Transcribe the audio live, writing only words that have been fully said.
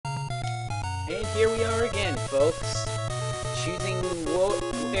And here we are again, folks. Choosing what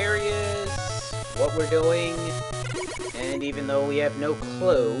areas, what we're doing, and even though we have no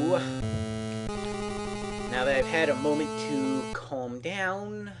clue, now that I've had a moment to calm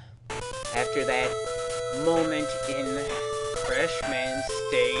down, after that moment in Freshman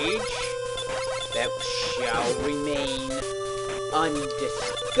stage, that shall remain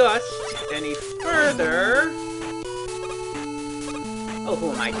undiscussed any further. Oh,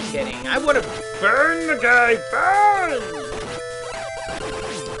 who am I kidding? I want to burn the guy! Burn!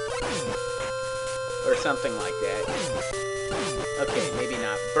 Or something like that. Okay, maybe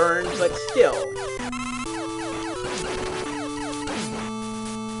not burn, but still.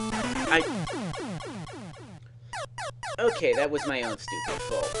 Okay, that was my own stupid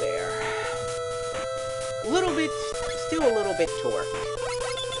fault there. Still a little bit torqued.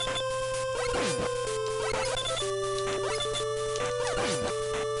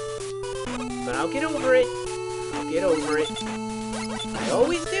 But I'll get over it. I'll get over it. I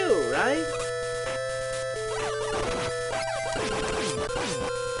always do, right?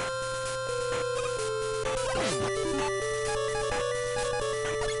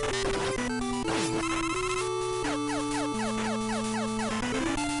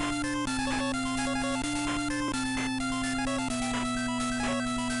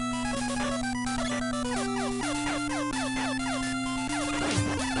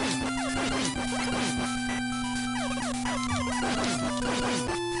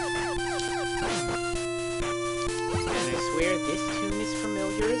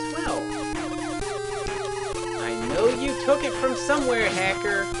 Took it from somewhere,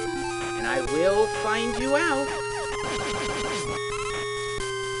 hacker, and I will find you out.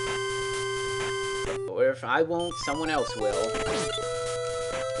 Or if I won't, someone else will. Oops.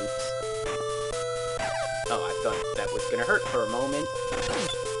 Oh, I thought that was gonna hurt for a moment.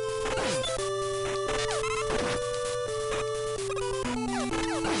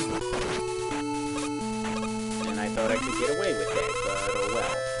 And I thought I could get away with that, but oh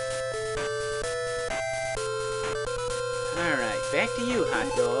well. Alright, back to you, hot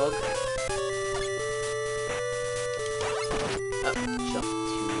dog. Up, jump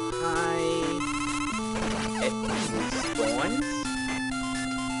too high. Hit spawns.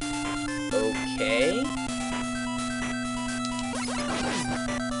 Okay.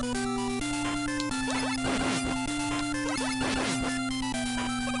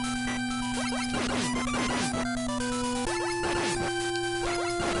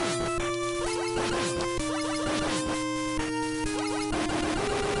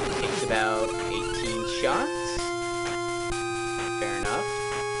 About 18 shots. Fair enough.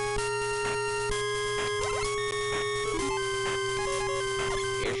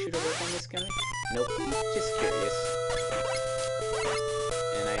 Air shooter work on this guy? Nope. Just curious.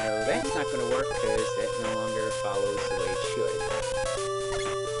 And I know that's not going to work because that no longer follows the way it should.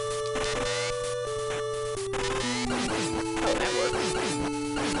 Oh, that works.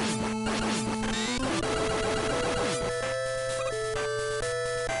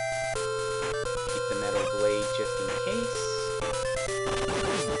 Just in case.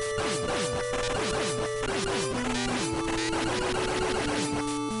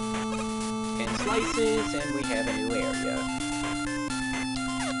 And slices, and we have a new area.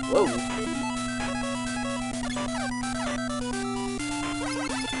 Whoa!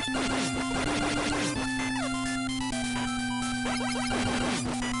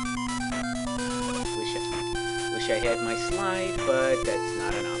 Wish I had my slide, but that's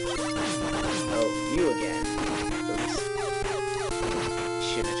not an option. Oh, you again.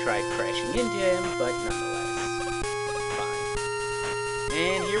 Shouldn't have tried crashing into him, but nonetheless. Fine.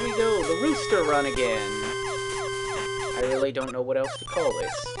 And here we go, the rooster run again. I really don't know what else to call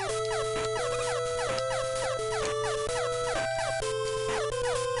this.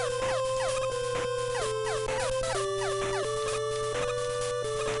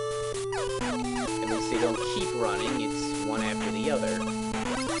 At least they don't keep running, it's one after the other.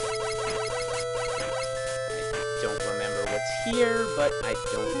 Don't remember what's here, but I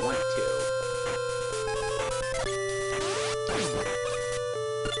don't want to.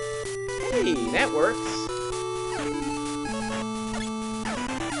 Hey, that works.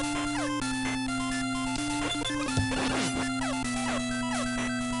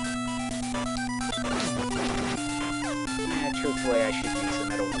 Truthfully, I should use the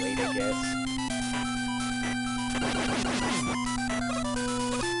metal blade, I guess.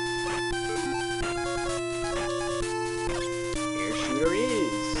 There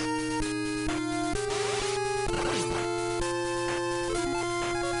is.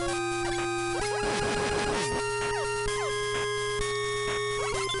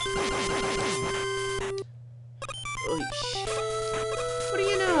 Eesh. What do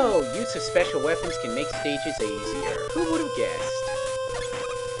you know? Use of special weapons can make stages easier. Who would have guessed?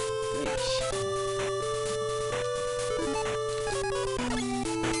 Eesh.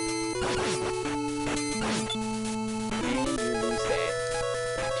 And you lose that.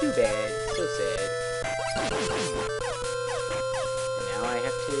 Too bad. So sad. And now I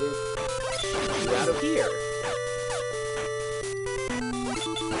have to shoot you out of here.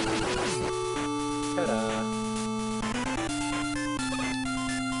 Ta-da.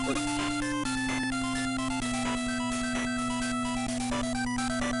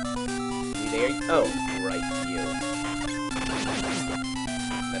 There. Oh, right, you.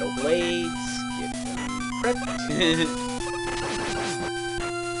 Metal blades. Get them prepped.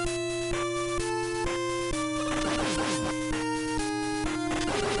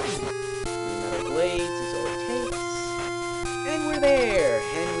 Metal blades is all it takes. And we're there.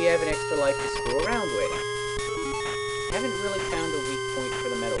 And we have an extra life to screw around with. Haven't really found a weak point for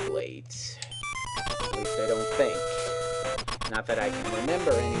the metal blades. At least I don't think. Not that I can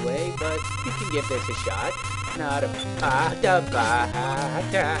remember anyway, but you can give this a shot. Not a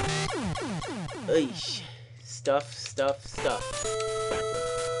ba-da-ba-da. Eesh. Stuff, stuff, stuff.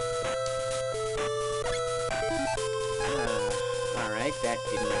 Alright, that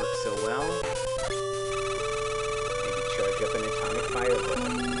didn't work so well. Maybe charge up an atomic fireball.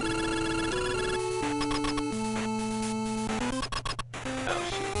 Oh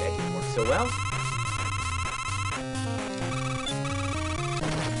shoot, that didn't work so well.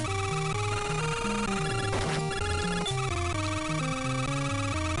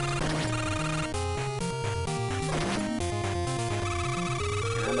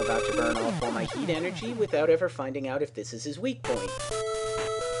 I'm about to burn off all my heat energy without ever finding out if this is his weak point.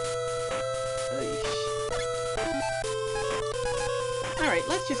 Alright,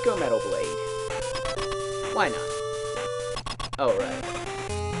 let's just go Metal Blade. Why not? Oh, right.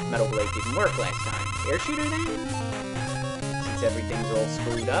 Metal Blade didn't work last time. Air Shooter then? Since everything's all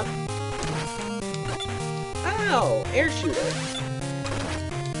screwed up. Oh, Air Shooter.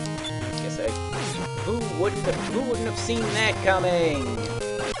 Guess who wouldn't have seen that coming?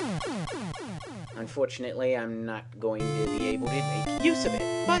 Unfortunately, I'm not going to be able to make use of it,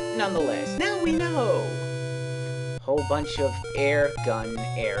 but nonetheless, now we know. Whole bunch of air gun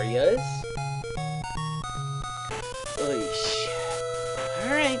areas. Eesh.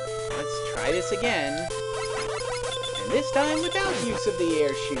 Alright, let's try this again. And this time without use of the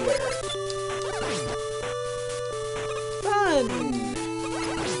air shooter. Fun!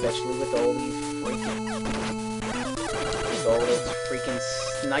 Especially with all these all those freaking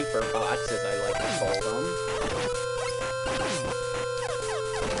sniper bots, as I like to call them.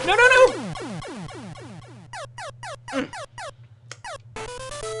 No, no, no!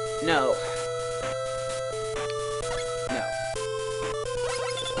 No. No.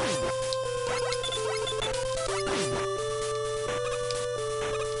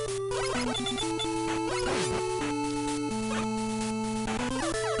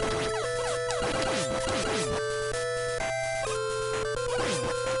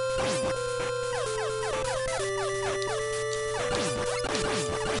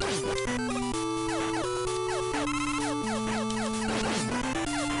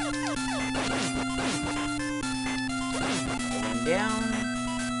 Down.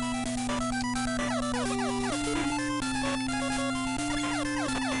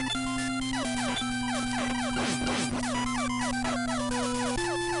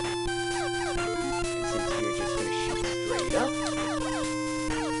 And since you're just going to shoot straight up,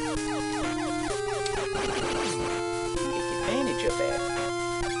 take advantage of that.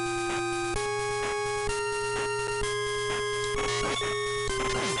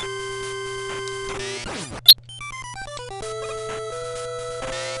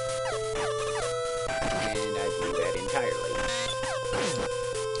 Entirely.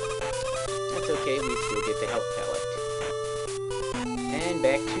 That's okay, we still get the health pellet. And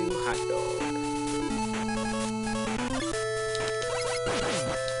back to hot dog.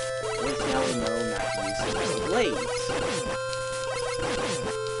 At least now we know not to use the blades.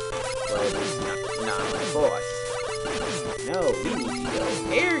 Well, at least not on the boss. No, we need to go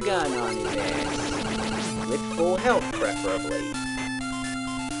air gun on his ass. With full health, preferably.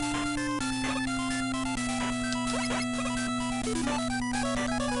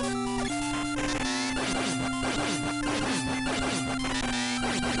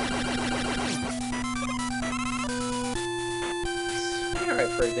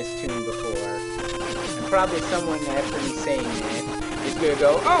 I've heard this tune before. And probably someone after me saying that is gonna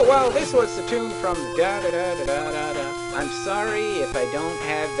go, oh well, this was the tune from da da da da da da da. I'm sorry if I don't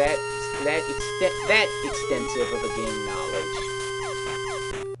have that that extensive of a game knowledge.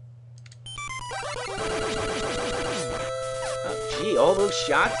 Oh, gee, all those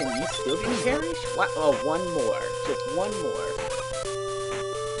shots and you still didn't perish? What? Oh, one more. Just one more.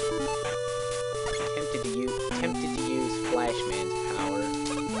 Tempted to use Flashman's power.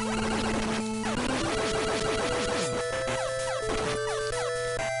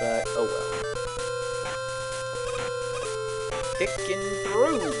 But, oh well. Sticking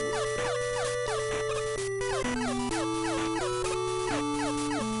through!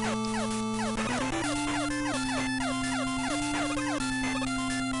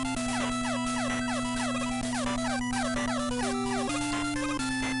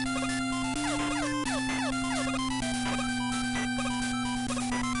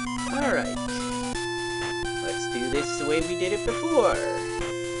 Alright. Let's do this the way we did it before.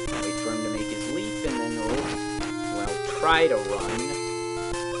 Wait for him to make his leap, and then we'll, well, try to run.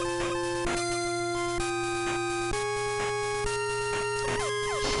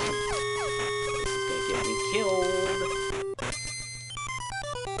 This is gonna get me killed.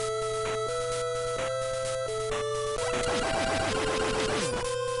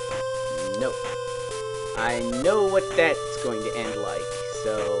 Nope. I know what that's going to end like.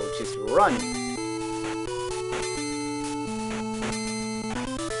 So, just run.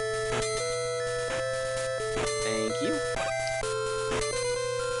 Thank you.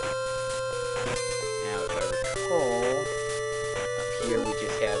 Now, if I recall, up here we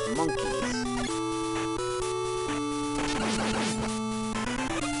just have monkeys.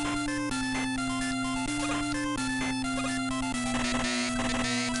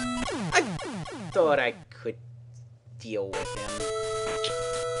 I thought I could deal with him.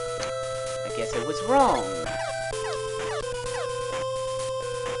 I guess I was wrong.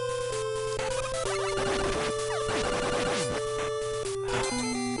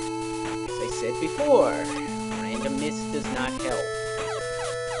 As I said before, randomness does not help.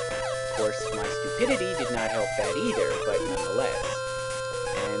 Of course, my stupidity did not help that either, but nonetheless.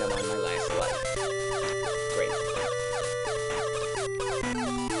 And I'm on my last life. Great.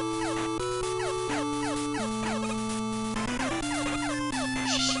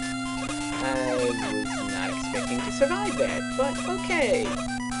 I was not expecting to survive that, but okay.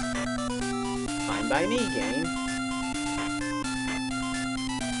 Fine by me, game.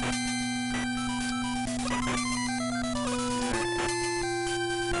 Alright.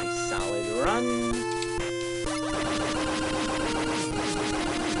 Nice solid run.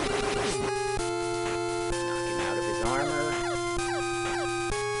 Knock him out of his armor.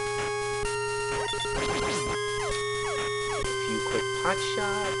 A few quick pot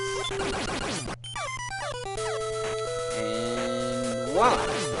shots. And voila!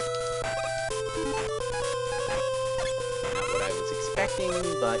 Not what I was expecting,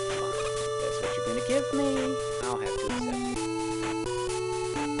 but fine. If that's what you're gonna give me, I'll have to accept it.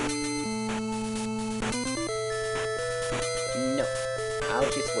 No.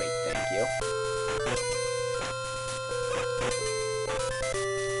 I'll just wait, thank you.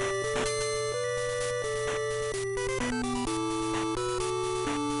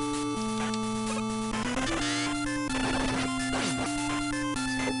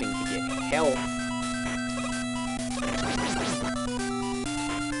 Help.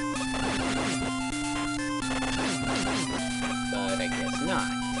 But I guess not.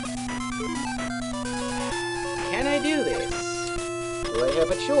 Can I do this? Do I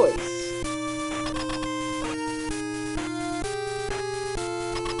have a choice?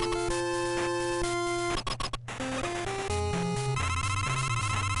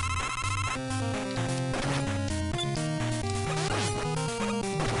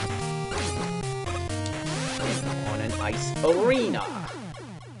 Ice arena.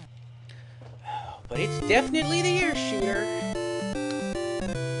 But it's definitely the air shooter.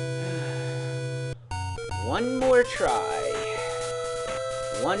 One more try.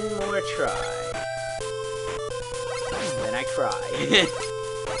 One more try. Then I cry.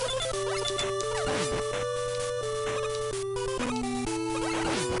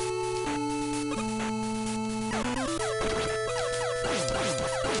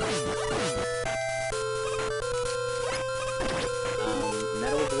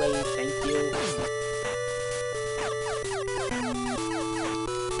 Metal blade, thank you.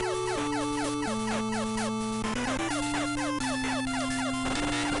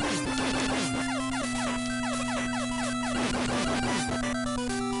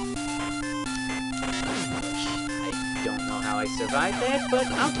 I don't know how I survived that, but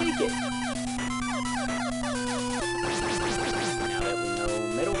I'll take it. Now that we know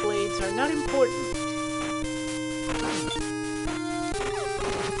metal blades are not important.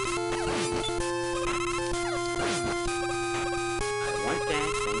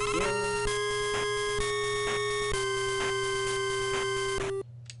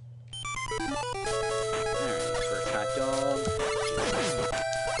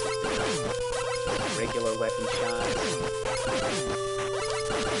 weapon shots.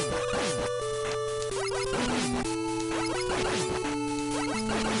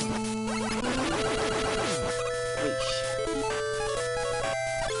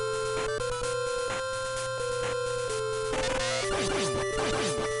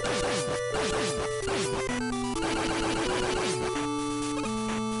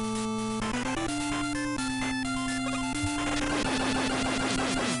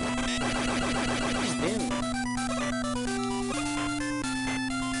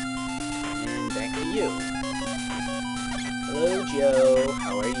 You. Hello, Joe.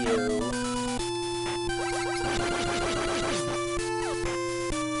 How are you?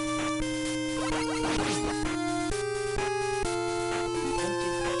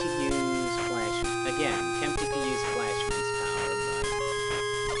 Tempted to use Flash... Again, tempted to use Flashman's power, but...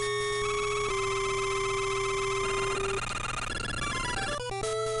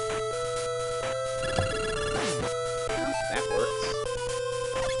 Oh, that works.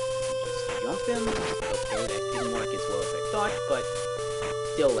 Jump him. Okay, that didn't work as well as I thought, but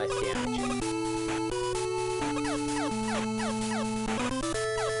still less damage.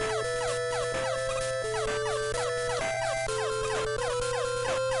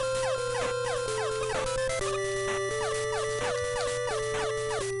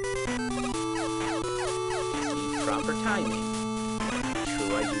 Just need proper timing.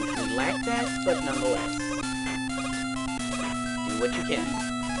 True, I usually lack that, but nonetheless. Do what you can.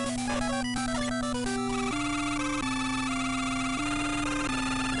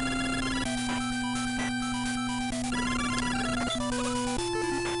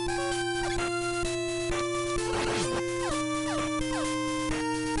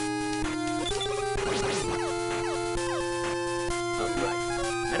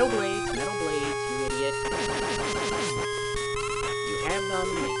 Metal blades, you idiot. You have them,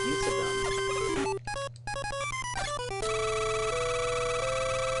 make use of them.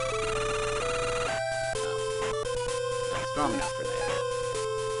 Oh. Not strong enough for that.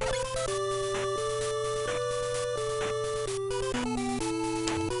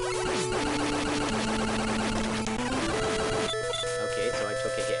 Okay, so I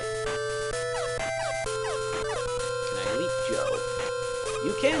took a hit. Can I leap Joe?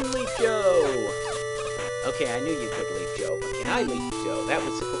 You can leap Joe! Okay, I knew you could leap Joe, but can I leap Joe? That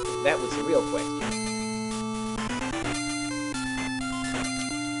was the real question.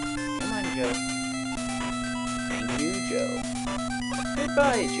 Come on, Joe. Thank you, Joe.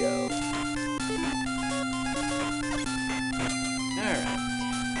 Goodbye, Joe. Alright.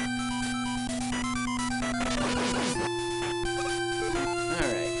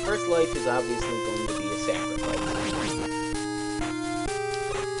 Alright, first life is obviously going to be a sacrifice.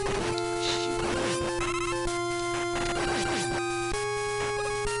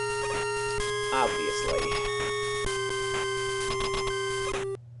 Obviously.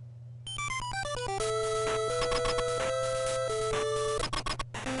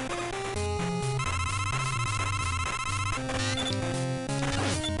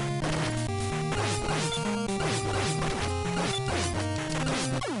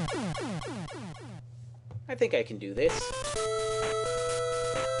 I think I can do this.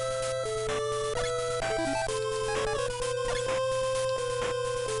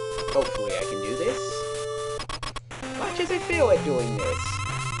 Hopefully I can do this. Watch as I fail at doing this.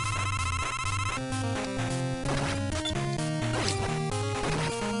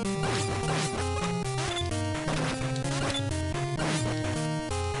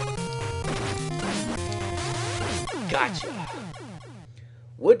 Gotcha.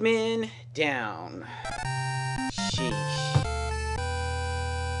 Woodman down. Sheesh.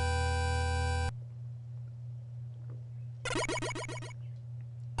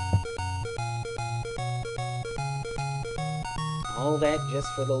 All that just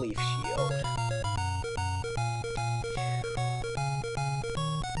for the leaf shield.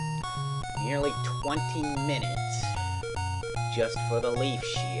 Nearly 20 minutes just for the leaf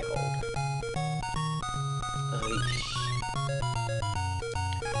shield. Eesh.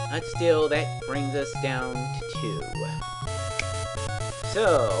 But still, that brings us down to 2.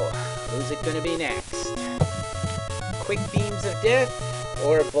 So, who's it gonna be next? Quick beams of death,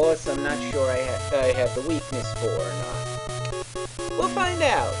 or a boss I'm not sure I have the weakness for or not? We'll find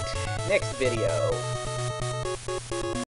out next video.